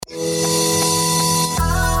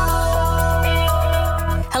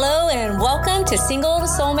to Single to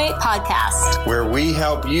Soulmate podcast, where we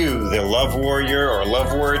help you, the love warrior or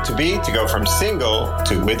love warrior to be, to go from single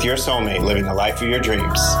to with your soulmate, living the life of your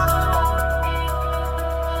dreams.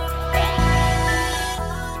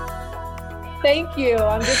 Thank you.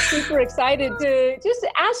 I'm just super excited to just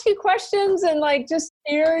ask you questions and just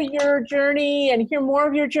hear your journey and hear more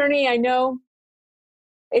of your journey. I know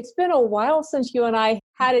it's been a while since you and I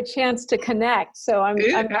had a chance to connect. So I'm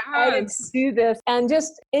excited to do this and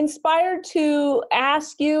just inspired to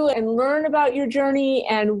ask you and learn about your journey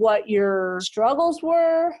and what your struggles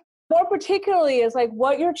were. More particularly is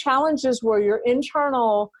what your challenges were, your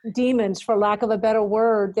internal demons, for lack of a better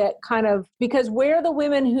word, that because we're the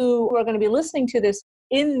women who are going to be listening to this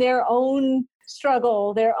in their own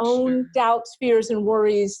struggle, their own doubts, fears, and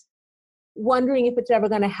worries, wondering if it's ever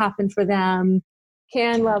going to happen for them.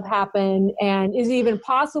 Can love happen? And is it even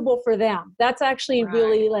possible for them? That's actually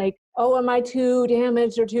really am I too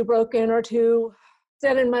damaged or too broken or too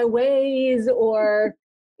set in my ways, or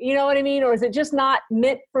you know what I mean? Or is it just not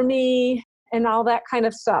meant for me and all that kind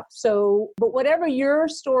of stuff? So, but whatever your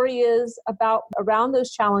story is about around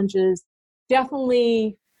those challenges,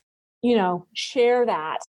 definitely, share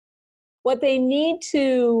that. What they need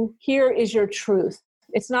to hear is your truth.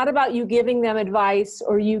 It's not about you giving them advice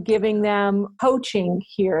or you giving them coaching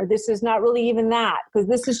here. This is not really even that, because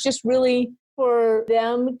this is just really for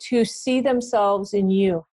them to see themselves in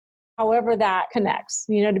you, however that connects,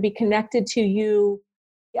 to be connected to you.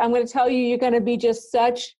 I'm going to tell you, you're going to be just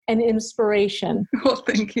such an inspiration. Well,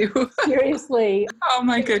 thank you. Seriously. Oh,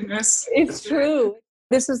 my goodness. It's true.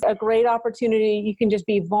 This is a great opportunity. You can just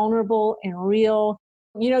be vulnerable and real.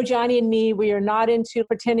 Johnny and me, we are not into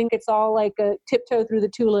pretending it's all like a tiptoe through the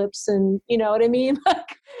tulips, and you know what I mean?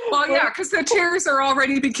 Well, yeah, because the tears are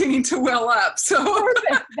already beginning to well up. So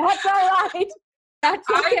perfect. That's all right. That's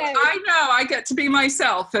okay. I know. I get to be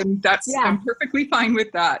myself, and I'm perfectly fine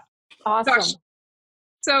with that. Awesome. Gosh.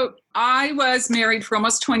 So I was married for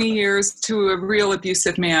almost 20 years to a real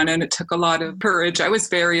abusive man, and it took a lot of courage. I was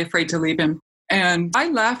very afraid to leave him. And I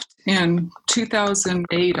left in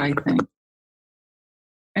 2008, I think.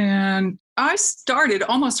 And I started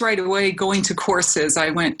almost right away going to courses.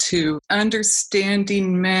 I went to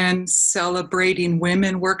Understanding Men, Celebrating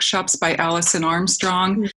Women workshops by Alison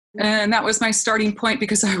Armstrong. Mm-hmm. And that was my starting point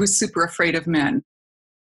because I was super afraid of men.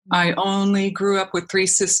 I only grew up with 3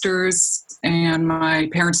 sisters, and my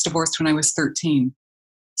parents divorced when I was 13.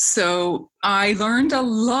 So I learned a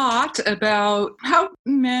lot about how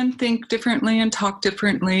men think differently and talk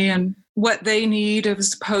differently and what they need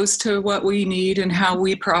as opposed to what we need and how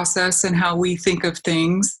we process and how we think of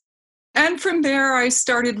things. And from there, I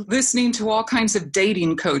started listening to all kinds of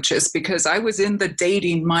dating coaches because I was in the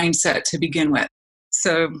dating mindset to begin with.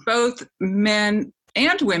 So both men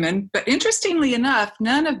and women, but interestingly enough,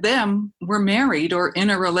 none of them were married or in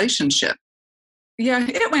a relationship. Yeah,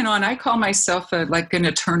 it went on. I call myself an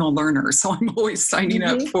eternal learner. So I'm always signing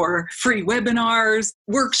up for free webinars,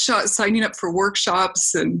 workshops, signing up for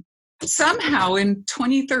workshops. And somehow in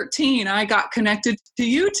 2013, I got connected to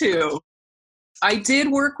you two. I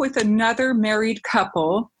did work with another married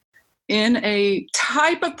couple in a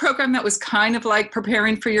type of program that was kind of like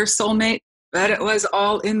preparing for your soulmate, but it was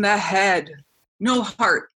all in the head, no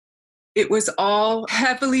heart. It was all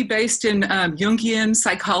heavily based in Jungian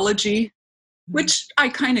psychology, which I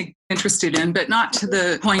kind of interested in, but not to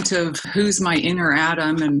the point of who's my inner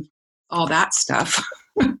Adam and all that stuff.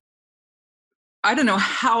 I don't know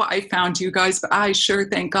how I found you guys, but I sure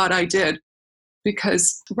thank God I did.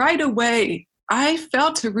 Because right away, I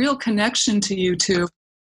felt a real connection to you two.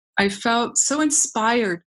 I felt so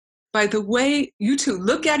inspired by the way you two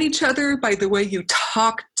look at each other, by the way you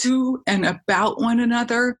talk to and about one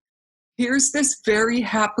another. Here's this very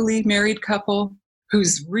happily married couple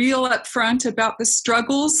who's real upfront about the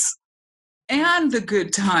struggles and the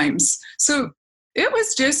good times. So it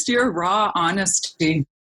was just your raw honesty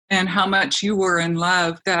and how much you were in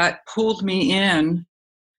love that pulled me in.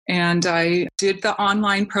 And I did the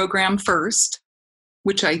online program first,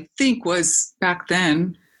 which I think was back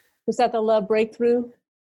then. Was that the Love Breakthrough?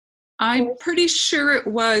 I'm pretty sure it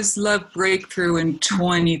was Love Breakthrough in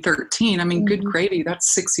 2013. I mean, good gravy,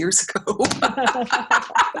 that's 6 years ago.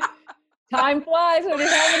 Time flies when you're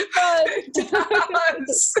having fun. It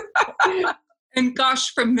does. And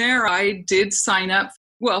gosh, from there, I did sign up.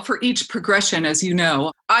 Well, for each progression, as you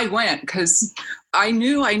know, I went because I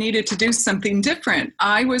knew I needed to do something different.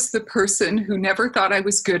 I was the person who never thought I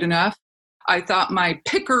was good enough. I thought my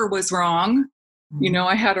picker was wrong.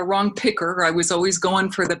 I had a wrong picker. I was always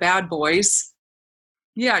going for the bad boys.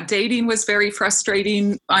 Yeah, dating was very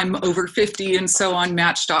frustrating. I'm over 50, and so on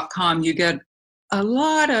Match.com, you get a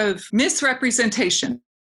lot of misrepresentation.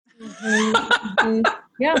 Mm-hmm. Mm-hmm.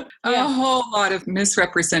 Yeah. A whole lot of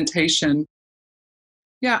misrepresentation.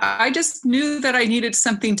 Yeah, I just knew that I needed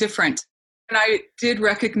something different. And I did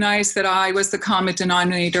recognize that I was the common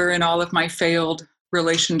denominator in all of my failed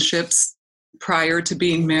relationships prior to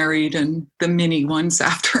being married and the mini ones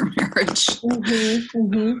after marriage,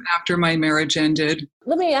 after my marriage ended.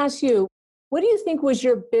 Let me ask you, what do you think was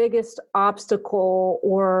your biggest obstacle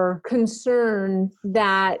or concern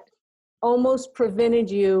that almost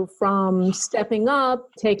prevented you from stepping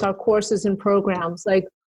up, take our courses and programs? Like,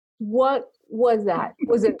 what was that?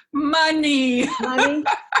 Was it money? Money?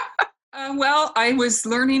 Well, I was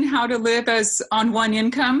learning how to live as on one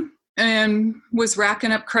income and was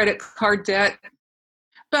racking up credit card debt.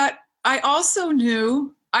 But I also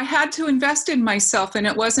knew I had to invest in myself, and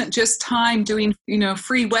it wasn't just time doing,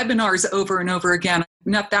 free webinars over and over again.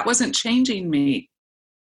 No, that wasn't changing me.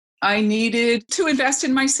 I needed to invest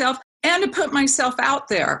in myself and to put myself out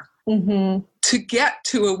there to get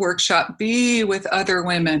to a workshop, be with other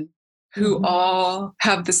women who all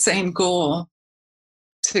have the same goal,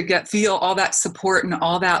 to feel all that support and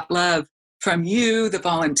all that love from you, the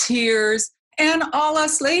volunteers, and all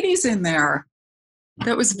us ladies in there.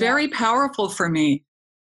 That was very powerful for me.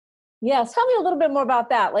 Yes. Tell me a little bit more about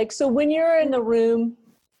that. Like, so when you're in the room,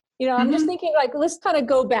 I'm just thinking, like, let's kind of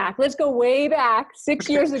go back. Let's go way back 6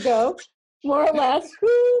 years ago, more or less.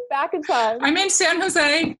 Woo, back in time. I'm in San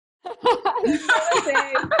Jose.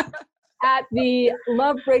 At the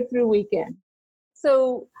Love Breakthrough Weekend.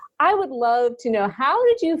 So I would love to know, how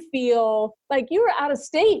did you feel? Like, you were out of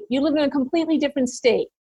state. You lived in a completely different state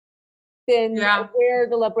than where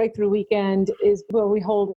the Love Breakthrough Weekend is, where we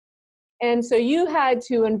hold it. And so you had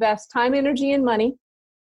to invest time, energy, and money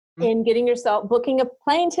in getting yourself, booking a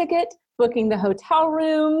plane ticket, booking the hotel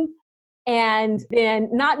room, and then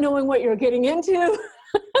not knowing what you're getting into,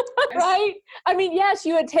 right? I mean, yes,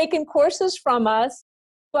 you had taken courses from us,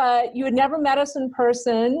 but you had never met us in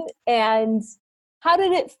person. And how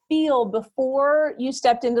did it feel before you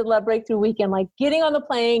stepped into the Love Breakthrough Weekend? Like, getting on the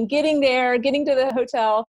plane, getting there, getting to the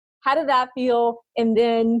hotel. How did that feel? And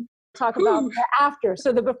then talk about the after.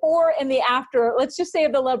 So the before and the after, let's just say,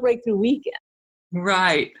 of the Love Breakthrough Weekend.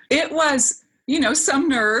 Right. It was, some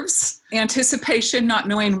nerves, anticipation, not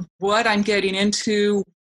knowing what I'm getting into,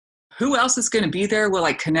 who else is going to be there, will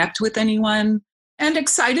I connect with anyone, and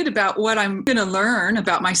excited about what I'm going to learn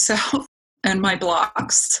about myself and my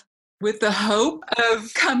blocks, with the hope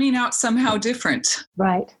of coming out somehow different.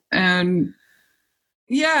 Right. And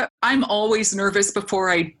yeah, I'm always nervous before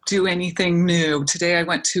I do anything new. Today I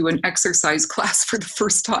went to an exercise class for the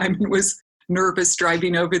first time and was nervous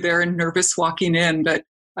driving over there and nervous walking in. But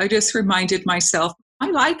I just reminded myself, my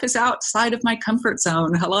life is outside of my comfort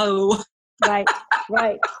zone. Hello. Right.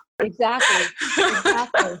 Exactly.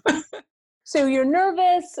 So you're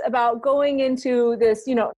nervous about going into this,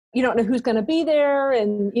 you don't know who's going to be there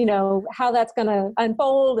and, how that's going to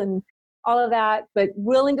unfold and all of that, but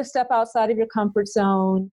willing to step outside of your comfort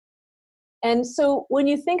zone. And so when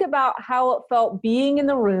you think about how it felt being in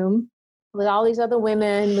the room with all these other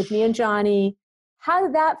women, with me and Johnny, how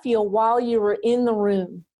did that feel while you were in the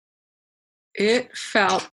room? It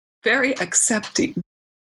felt very accepting.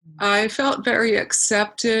 I felt very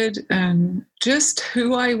accepted and just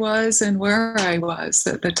who I was and where I was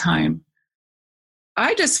at the time.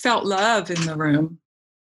 I just felt love in the room.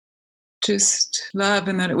 Just love,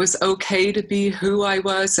 and that it was okay to be who I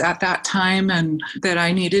was at that time, and that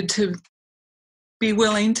I needed to be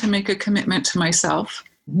willing to make a commitment to myself,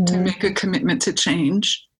 to make a commitment to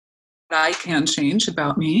change. I can change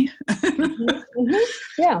about me.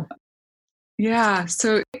 Yeah. Yeah.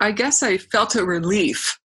 So I guess I felt a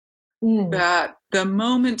relief that the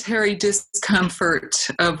momentary discomfort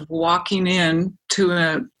of walking in to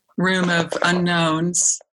a room of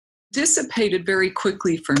unknowns dissipated very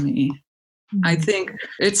quickly for me. I think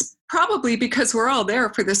it's probably because we're all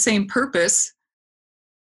there for the same purpose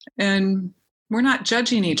and we're not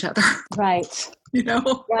judging each other. Right.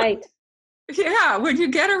 Right. Yeah. When you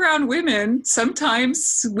get around women,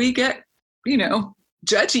 sometimes we get,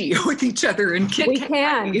 judgy with each other and We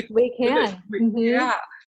can. Yeah.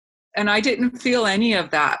 And I didn't feel any of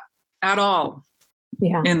that at all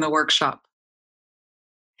in the workshop.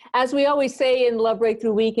 As we always say in Love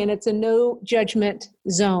Breakthrough Weekend, it's a no judgment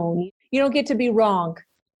zone. You don't get to be wrong.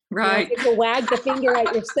 Right. You don't get to wag the finger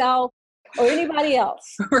at yourself or anybody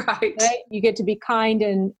else. Right. You get to be kind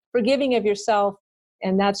and forgiving of yourself.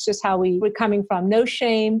 And that's just how we're coming from. No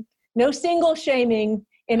shame, no single shaming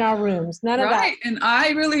in our rooms. None of that. Right. And I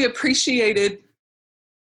really appreciated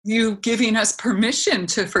you giving us permission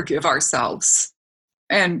to forgive ourselves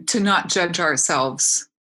and to not judge ourselves.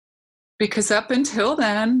 Because up until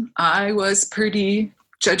then, I was pretty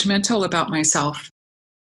judgmental about myself,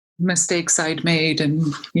 mistakes I'd made,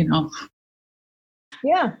 and,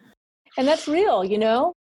 Yeah. And that's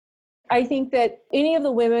real, I think that any of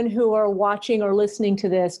the women who are watching or listening to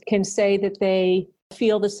this can say that they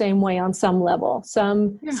feel the same way on some level,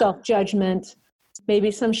 some self-judgment,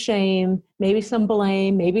 maybe some shame, maybe some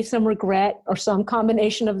blame, maybe some regret, or some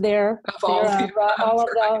combination of all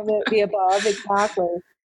of the above. Exactly.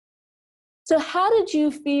 So how did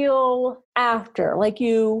you feel after?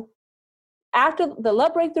 After the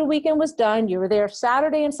Love Breakthrough weekend was done, you were there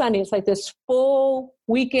Saturday and Sunday. It's like this full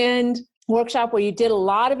weekend workshop where you did a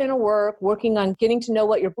lot of inner work, working on getting to know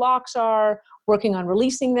what your blocks are, working on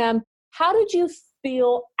releasing them. How did you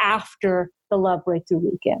feel after the Love Breakthrough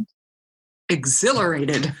weekend?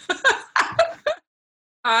 Exhilarated.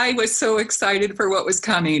 I was so excited for what was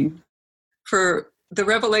coming, for the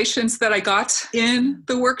revelations that I got in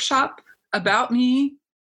the workshop about me,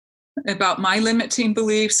 about my limiting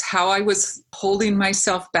beliefs, how I was holding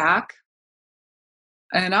myself back.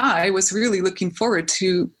 And I was really looking forward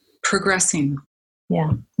to progressing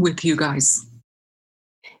with you guys.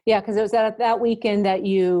 Yeah, because it was at that weekend that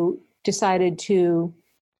you decided to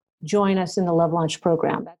join us in the Love Launch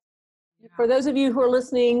program. For those of you who are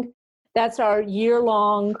listening, that's our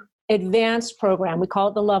year-long advanced program. We call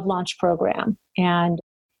it the Love Launch program. And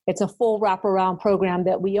it's a full wraparound program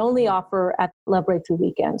that we only offer at Love Breakthrough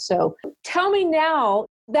Weekend. So tell me now,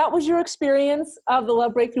 that was your experience of the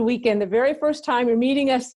Love Breakthrough Weekend, the very first time you're meeting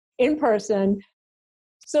us in person.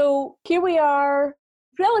 So here we are,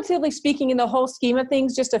 relatively speaking, in the whole scheme of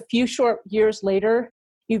things, just a few short years later.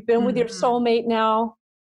 You've been with your soulmate now.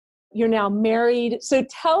 You're now married. So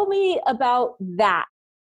tell me about that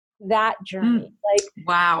journey.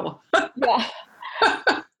 Wow. Yeah.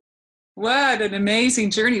 What an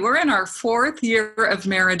amazing journey. We're in our 4th year of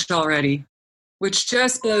marriage already, which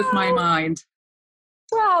just blows my mind.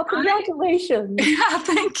 Wow, congratulations.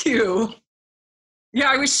 Thank you. Yeah,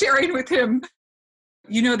 I was sharing with him,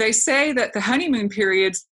 they say that the honeymoon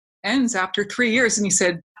period ends after 3 years. And he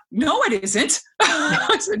said, no, it isn't.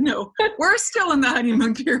 I said, no, we're still in the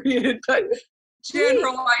honeymoon period, but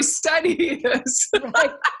generalized study is.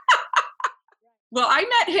 Right. Well, I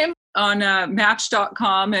met him on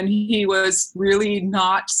Match.com, and he was really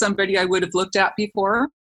not somebody I would have looked at before.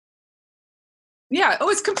 Yeah, it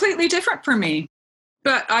was completely different for me.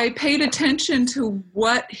 But I paid attention to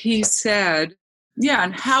what he said,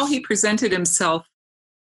 and how he presented himself.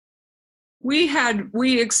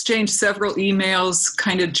 We exchanged several emails,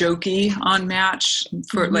 kind of jokey on Match,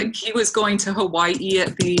 for he was going to Hawaii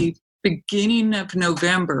at the beginning of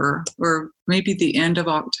November, or maybe the end of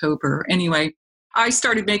October. Anyway, I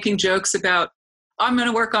started making jokes about, I'm going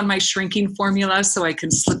to work on my shrinking formula so I can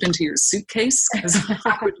slip into your suitcase, because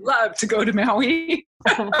I would love to go to Maui.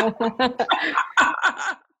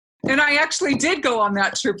 And I actually did go on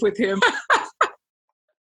that trip with him.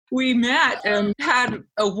 We met and had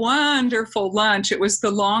a wonderful lunch. It was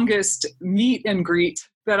the longest meet and greet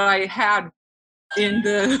that I had in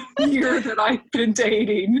the year that I've been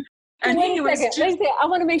dating. And wait a second. I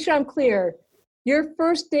want to make sure I'm clear. Your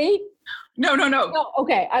first date? No. Oh,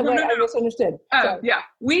 okay. I misunderstood. Yeah.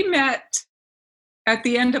 We met at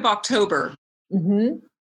the end of October and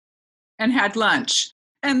had lunch.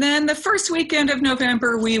 And then the first weekend of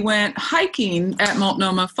November, we went hiking at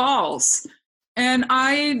Multnomah Falls. And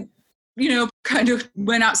I, kind of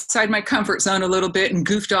went outside my comfort zone a little bit and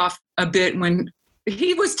goofed off a bit when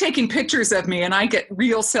he was taking pictures of me, and I get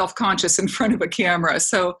real self-conscious in front of a camera.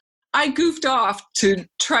 So I goofed off to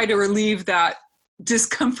try to relieve that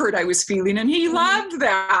discomfort I was feeling, and he loved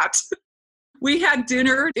that. We had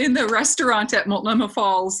dinner in the restaurant at Multnomah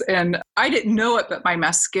Falls, and I didn't know it, but my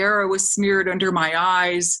mascara was smeared under my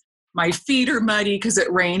eyes. My feet are muddy because it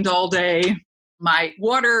rained all day. My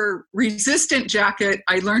water-resistant jacket,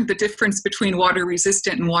 I learned the difference between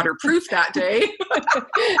water-resistant and waterproof that day.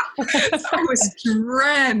 So I was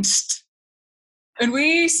drenched. And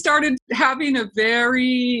we started having a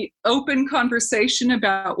very open conversation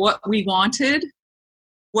about what we wanted,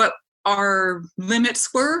 what our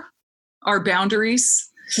limits were, our boundaries.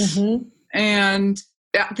 And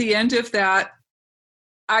at the end of that,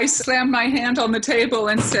 I slammed my hand on the table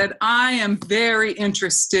and said, I am very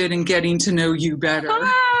interested in getting to know you better.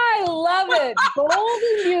 I love it. Bold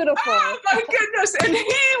and beautiful. Oh, my goodness. And he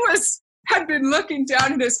had been looking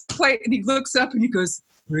down at his plate, and he looks up and he goes,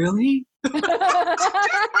 really?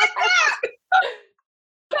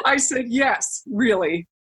 I said, yes, really.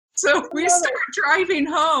 So we start driving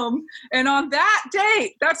home. And on that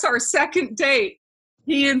date, that's our second date,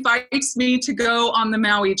 He invites me to go on the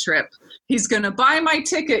Maui trip. He's going to buy my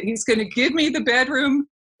ticket. He's going to give me the bedroom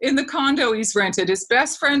in the condo he's rented. His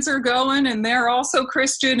best friends are going, and they're also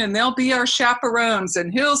Christian, and they'll be our chaperones,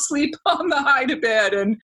 and he'll sleep on the hide-a-bed,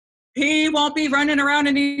 and he won't be running around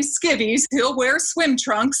in his skivvies. He'll wear swim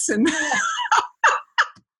trunks. And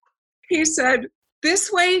he said,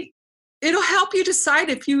 this way, it'll help you decide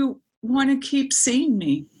if you want to keep seeing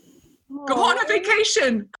me. Go on a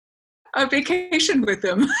vacation with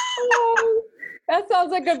him. Oh, that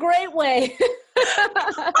sounds like a great way.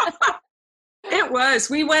 It was.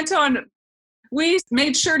 We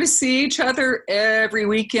made sure to see each other every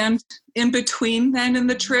weekend in between then in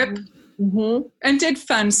the trip, and did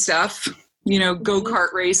fun stuff,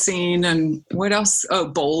 go-kart racing and what else? Oh,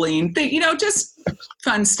 bowling, just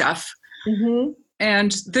fun stuff.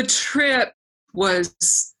 And the trip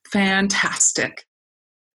was fantastic.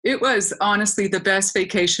 It was honestly the best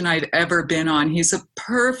vacation I'd ever been on. He's a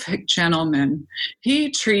perfect gentleman. He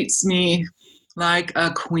treats me like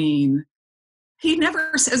a queen. He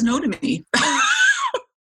never says no to me,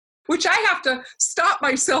 which I have to stop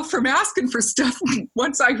myself from asking for stuff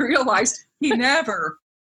once I realized he never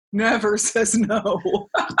says no.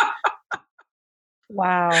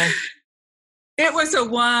 Wow. It was a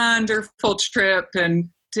wonderful trip. And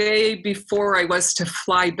day before I was to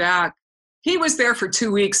fly back, he was there for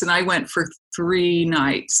 2 weeks and I went for 3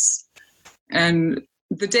 nights. And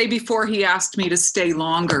the day before he asked me to stay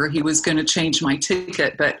longer, he was going to change my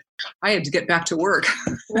ticket, but I had to get back to work.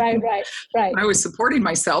 Right. I was supporting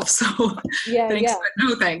myself, so thanks, but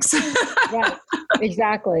no thanks. Right,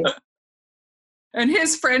 exactly. And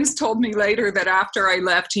his friends told me later that after I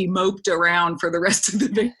left, he moped around for the rest of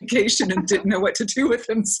the vacation and didn't know what to do with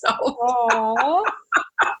himself. Aww.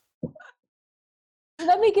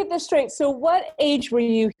 Let me get this straight. So what age were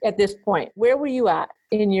you at this point? Where were you at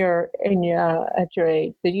at your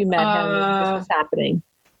age that you met him and this was happening?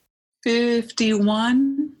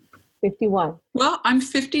 51. 51. Well, I'm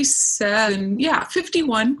 57. Yeah,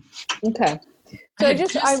 51. Okay. So I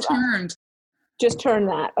just turned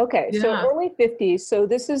that. Okay. Yeah. So early 50s. So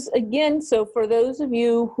this is, again, so for those of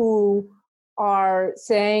you who are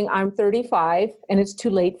saying I'm 35 and it's too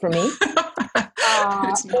late for me,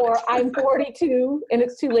 or I'm 42 and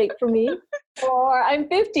it's too late for me, or I'm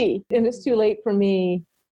 50 and it's too late for me.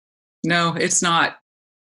 No, it's not.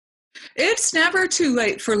 It's never too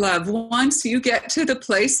late for love. Once you get to the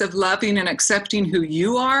place of loving and accepting who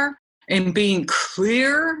you are and being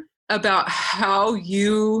clear about how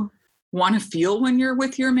you want to feel when you're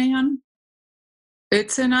with your man,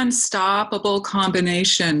 it's an unstoppable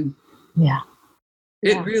combination. Yeah.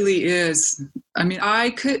 It really is. I mean, I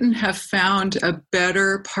couldn't have found a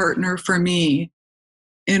better partner for me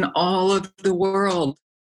in all of the world.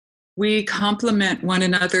 We complement one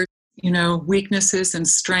another, weaknesses and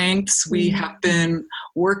strengths. We have been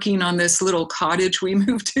working on this little cottage we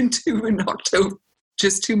moved into in October,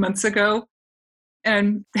 just 2 months ago,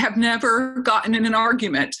 and have never gotten in an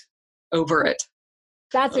argument over it.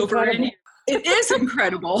 That's incredible. It is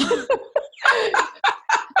incredible.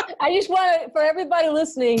 I just want to, for everybody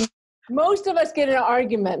listening, most of us get in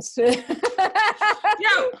arguments. Yeah,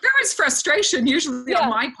 there is frustration usually on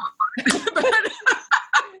my part.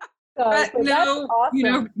 But no,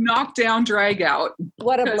 awesome. Knock down, drag out.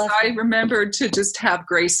 What a blessing. I remembered to just have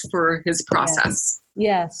grace for his process.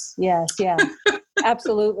 Yes.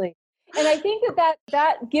 Absolutely. And I think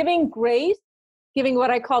that giving grace, giving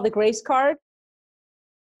what I call the grace card,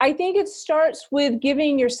 I think it starts with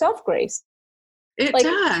giving yourself grace. It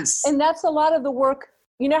does. And that's a lot of the work.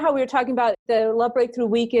 You know how we were talking about the Love Breakthrough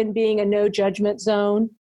Weekend being a no judgment zone,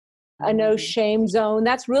 a no shame zone.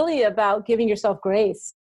 That's really about giving yourself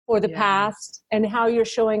grace for the past and how you're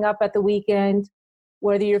showing up at the weekend,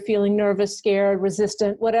 whether you're feeling nervous, scared,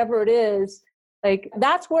 resistant, whatever it is. Like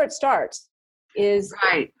that's where it starts.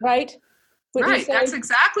 Right? Right. That's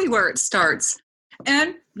exactly where it starts.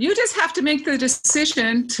 And you just have to make the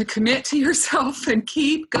decision to commit to yourself and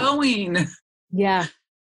keep going. Yeah.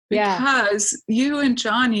 Because you and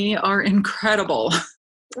Johnny are incredible.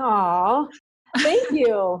 Aw, thank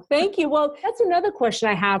you. Thank you. Well, that's another question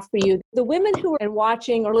I have for you. The women who are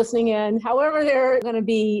watching or listening in, however they're going to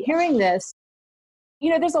be hearing this,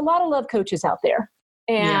 there's a lot of love coaches out there.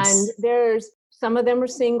 And there's some of them are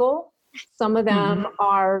single. Some of them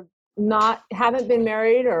haven't been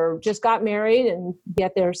married or just got married, and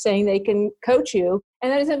yet they're saying they can coach you.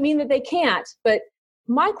 And that doesn't mean that they can't. But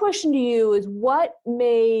my question to you is, what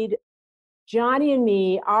made Johnny and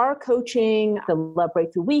me, our coaching, the Love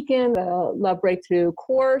Breakthrough Weekend, the Love Breakthrough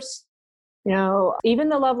course, Even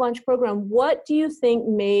the Love Lunch program, what do you think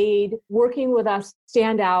made working with us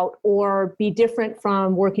stand out or be different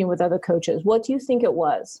from working with other coaches? What do you think it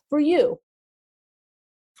was for you?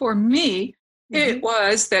 For me, it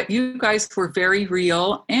was that you guys were very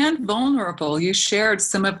real and vulnerable. You shared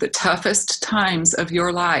some of the toughest times of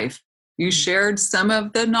your life. You shared some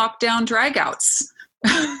of the knockdown dragouts,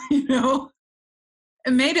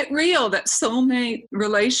 It made it real that soulmate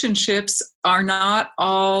relationships are not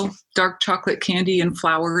all dark chocolate candy and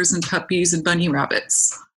flowers and puppies and bunny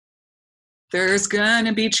rabbits. There's going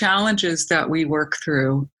to be challenges that we work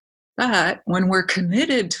through. But when we're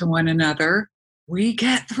committed to one another, we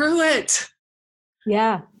get through it.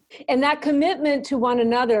 Yeah. And that commitment to one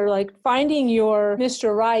another, like finding your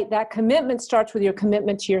Mr. Right, that commitment starts with your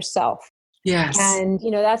commitment to yourself. Yes. And,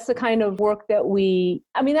 that's the kind of work that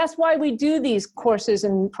that's why we do these courses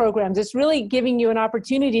and programs. It's really giving you an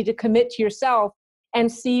opportunity to commit to yourself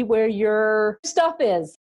and see where your stuff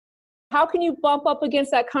is. How can you bump up against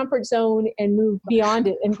that comfort zone and move beyond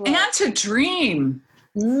it and grow? And to dream,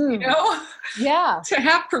 Yeah. To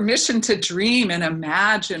have permission to dream and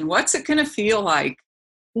imagine what's it going to feel like.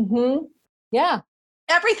 Mm-hmm. Yeah.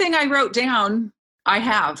 Everything I wrote down, I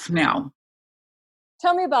have now.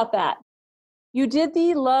 Tell me about that. You did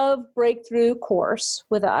the Love Breakthrough course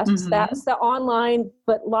with us. Mm-hmm. That's the online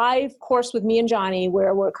but live course with me and Johnny,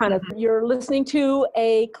 where we're kind of, you're listening to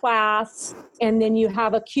a class and then you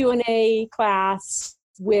have a Q&A class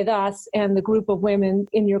with us and the group of women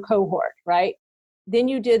in your cohort, right? Then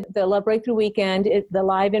you did the Love Breakthrough weekend, the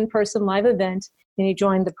live in-person live event, and you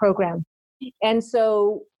joined the program. And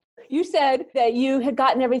so you said that you had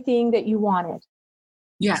gotten everything that you wanted.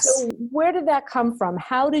 Yes. So where did that come from?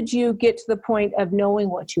 How did you get to the point of knowing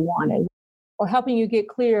what you wanted or helping you get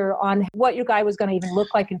clear on what your guy was going to even look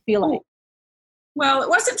like and feel like? Well, it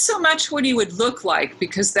wasn't so much what he would look like,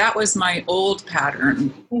 because that was my old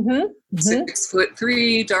pattern.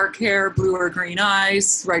 6'3", dark hair, blue or green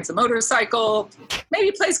eyes, rides a motorcycle,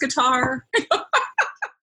 maybe plays guitar.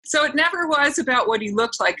 So it never was about what he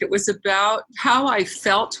looked like. It was about how I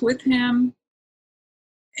felt with him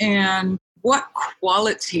and what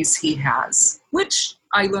qualities he has, which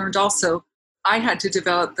I learned also I had to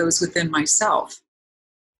develop those within myself.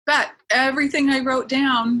 But everything I wrote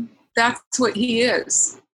down, that's what he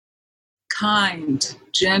is. Kind,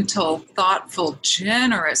 gentle, thoughtful,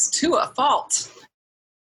 generous to a fault.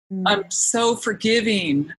 I'm so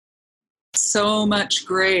forgiving, so much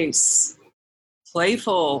grace,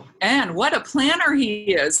 playful, and what a planner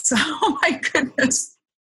he is. Oh my goodness.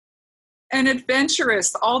 And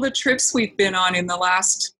adventurous, all the trips we've been on in the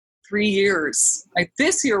last 3 years. Like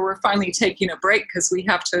this year, we're finally taking a break because we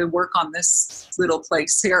have to work on this little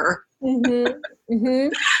place here.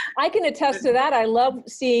 I can attest to that. I love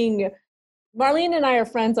seeing, Marlene and I are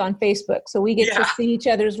friends on Facebook, so we get to see each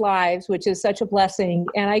other's lives, which is such a blessing.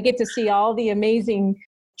 And I get to see all the amazing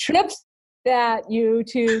trips that you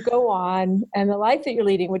two go on and the life that you're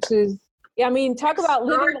leading, which is, talk about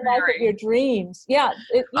living the life of your dreams. Yeah.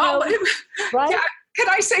 Right? Yeah. Can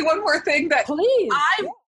I say one more thing? That please.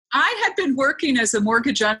 I had been working as a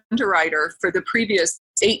mortgage underwriter for the previous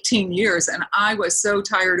 18 years, and I was so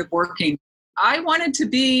tired of working. I wanted to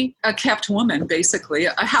be a kept woman, basically,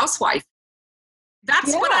 a housewife.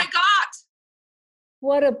 That's what I got.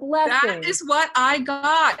 What a blessing. That is what I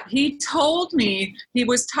got. He told me he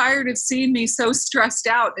was tired of seeing me so stressed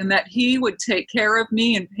out and that he would take care of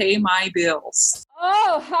me and pay my bills.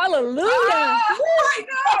 Oh, hallelujah. Oh, I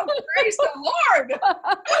know. Praise the Lord.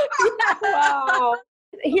 Wow.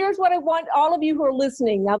 Here's what I want all of you who are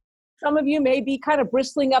listening. Now, some of you may be kind of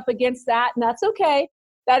bristling up against that, and that's okay.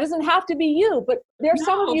 That doesn't have to be you, but there's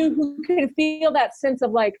some of you who can feel that sense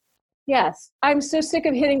of like, yes, I'm so sick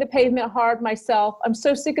of hitting the pavement hard myself. I'm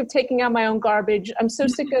so sick of taking out my own garbage. I'm so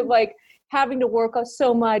sick of like having to work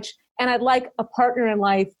so much. And I'd like a partner in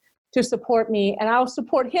life to support me. And I'll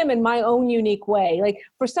support him in my own unique way. Like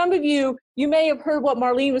for some of you, you may have heard what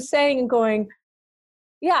Marlene was saying and going,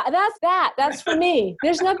 yeah, that's for me.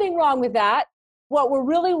 There's nothing wrong with that. What we're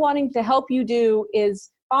really wanting to help you do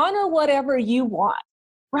is honor whatever you want.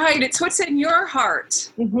 Right. It's what's in your heart.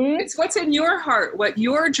 It's what's in your heart, what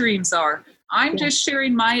your dreams are. I'm just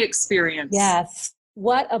sharing my experience. Yes.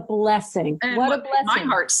 What a blessing. And what a blessing. My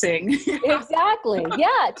heart sing. Exactly.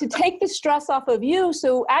 Yeah. To take the stress off of you.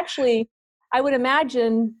 So actually, I would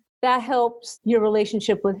imagine that helps your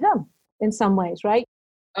relationship with him in some ways, right?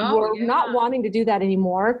 You're not wanting to do that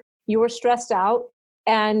anymore. You were stressed out.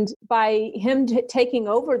 And by him taking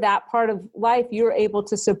over that part of life, you're able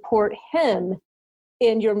to support him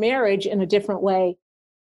in your marriage in a different way.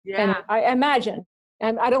 Yeah. And I imagine,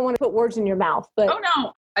 and I don't want to put words in your mouth, but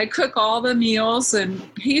I cook all the meals, and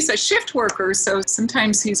he's a shift worker, so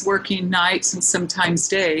sometimes he's working nights and sometimes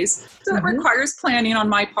days. So it requires planning on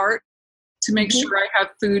my part to make sure I have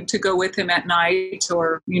food to go with him at night,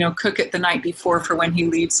 or, cook it the night before for when he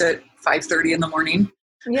leaves at 5:30 in the morning.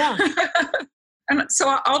 Yeah. And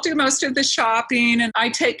so I'll do most of the shopping, and I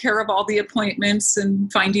take care of all the appointments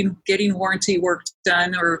and getting warranty work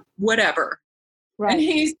done or whatever. Right. And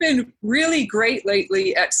he's been really great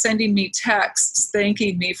lately at sending me texts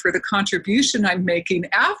thanking me for the contribution I'm making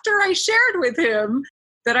after I shared with him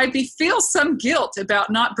that I feel some guilt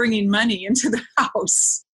about not bringing money into the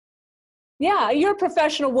house. Yeah, you're a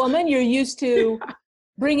professional woman. You're used to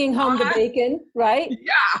bringing home the bacon, right?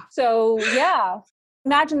 Yeah. So, yeah.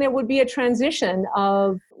 Imagine there would be a transition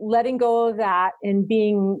of letting go of that and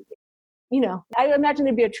being, I imagine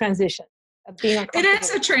there'd be a transition of being uncomfortable. It is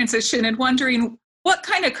a transition, and wondering, what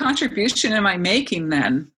kind of contribution am I making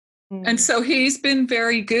then? Mm-hmm. And so he's been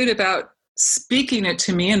very good about speaking it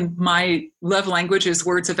to me, and my love language is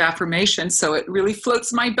words of affirmation. So it really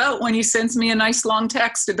floats my boat when he sends me a nice long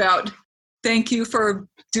text about, thank you for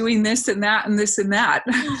doing this and that and this and that.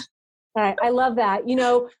 Right. I love that.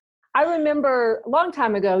 I remember a long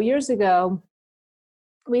time ago, years ago,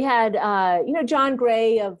 we had, John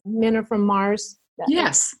Gray of Men Are From Mars.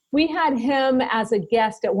 Yes. We had him as a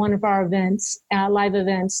guest at one of our events, live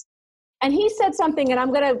events. And he said something, and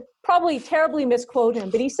I'm going to probably terribly misquote him,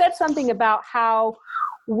 but he said something about how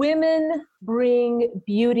women bring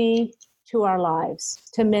beauty to our lives,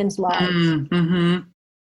 to men's lives. Mm-hmm.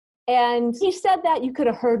 And he said that you could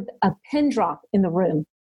have heard a pin drop in the room.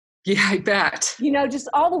 Yeah, I bet. Just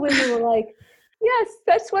all the women were like, yes,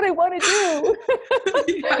 that's what I want to do.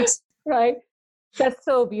 Yes. Right. That's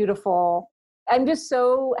so beautiful. I'm just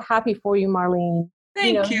so happy for you, Marlene.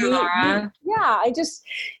 Thank you, Laura.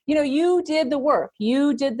 You did the work.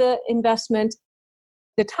 You did the investment,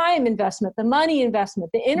 the time investment, the money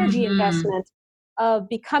investment, the energy investment of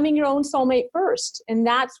becoming your own soulmate first. And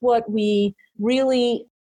that's what we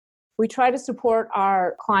try to support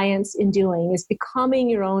our clients in doing, is becoming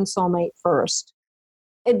your own soulmate first.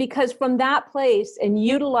 And because from that place and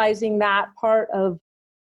utilizing that part of,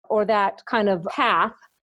 or that kind of path,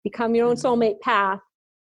 become your own soulmate path,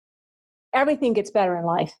 everything gets better in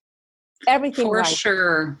life. Everything. For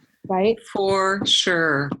sure. Right? For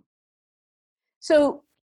sure. So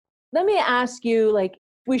let me ask you,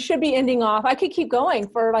 we should be ending off. I could keep going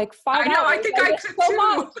for 5 hours. I know, I think I could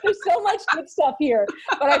too. There's so much good stuff here.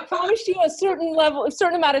 But I promised you a certain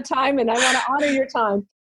amount of time, and I want to honor your time.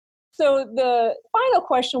 So the final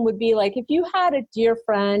question would be, if you had a dear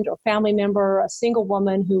friend or family member, a single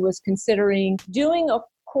woman who was considering doing a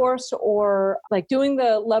course, or doing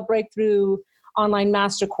the Love Breakthrough online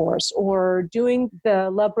master course, or doing the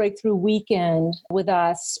Love Breakthrough weekend with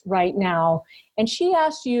us right now, and she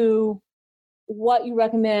asked you what you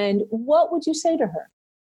recommend, what would you say to her?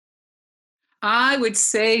 I would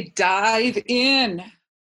say dive in.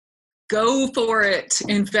 Go for it.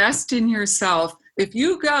 Invest in yourself. If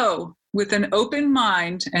you go with an open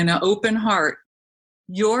mind and an open heart,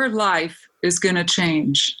 your life is going to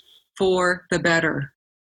change for the better.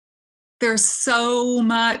 There's so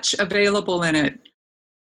much available in it.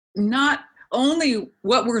 Not only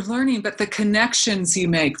what we're learning, but the connections you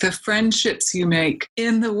make, the friendships you make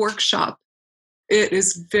in the workshop. It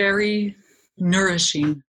is very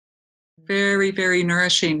nourishing. Very, very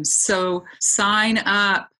nourishing. So sign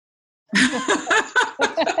up.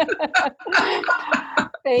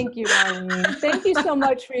 Thank you, Marlene. Thank you so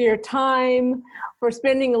much for your time, for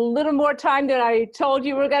spending a little more time than I told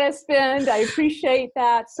you we're going to spend. I appreciate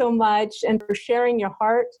that so much, and for sharing your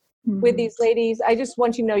heart with these ladies. I just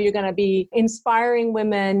want you to know you're going to be inspiring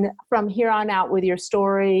women from here on out with your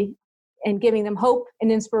story and giving them hope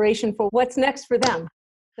and inspiration for what's next for them.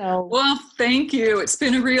 So, well, thank you. It's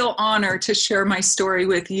been a real honor to share my story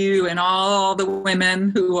with you and all the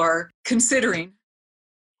women who are considering.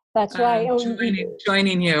 That's right.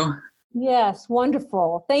 Joining you. Yes,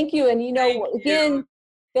 wonderful. Thank you. And again,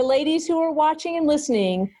 the ladies who are watching and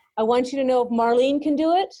listening, I want you to know if Marlene can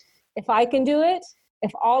do it, if I can do it,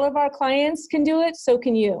 if all of our clients can do it, so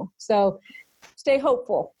can you. So stay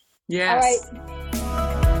hopeful. Yes. All right.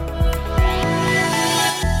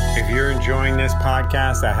 If you're enjoying this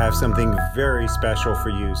podcast, I have something very special for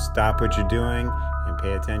you. Stop what you're doing and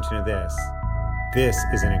pay attention to this. This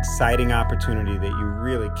is an exciting opportunity that you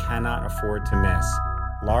really cannot afford to miss.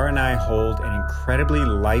 Laura and I hold an incredibly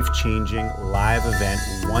life-changing live event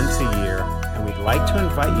once a year, and we'd like to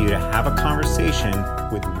invite you to have a conversation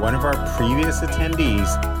with one of our previous attendees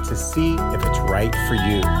to see if it's right for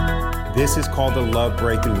you. This is called the Love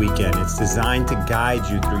Breakthrough Weekend. It's designed to guide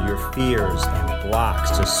you through your fears and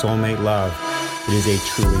blocks to soulmate love. It is a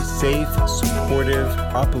truly safe, supportive,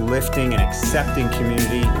 uplifting, and accepting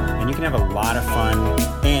community, and you can have a lot of fun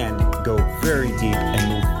and go very deep and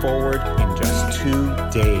move forward in just 2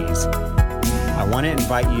 days. I want to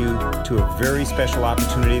invite you to a very special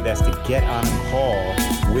opportunity that's to get on a call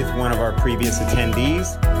with one of our previous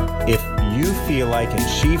attendees. If you feel like and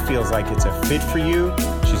she feels like it's a fit for you,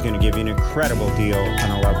 she's going to give you an incredible deal on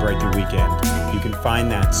a Love Breakthrough Weekend. You can find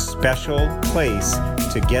that special place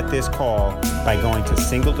to get this call by going to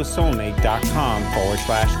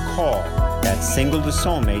singletosoulmate.com/call. That's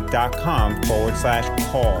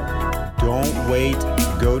singletosoulmate.com/call. Don't wait.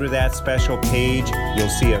 Go to that special page. You'll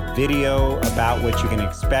see a video about what you can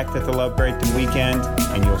expect at the Love Breakthrough Weekend,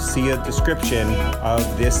 and you'll see a description of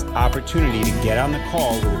this opportunity to get on the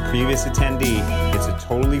call with a previous attendee. It's a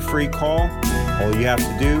totally free call. All you have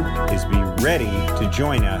to do is be ready to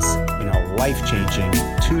join us in a life-changing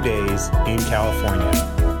 2 days in California.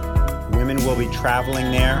 Women will be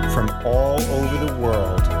traveling there from all over the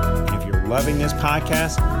world. And if you're loving this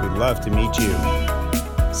podcast, we'd love to meet you.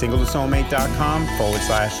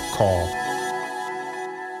 singletosoulmate.com/call.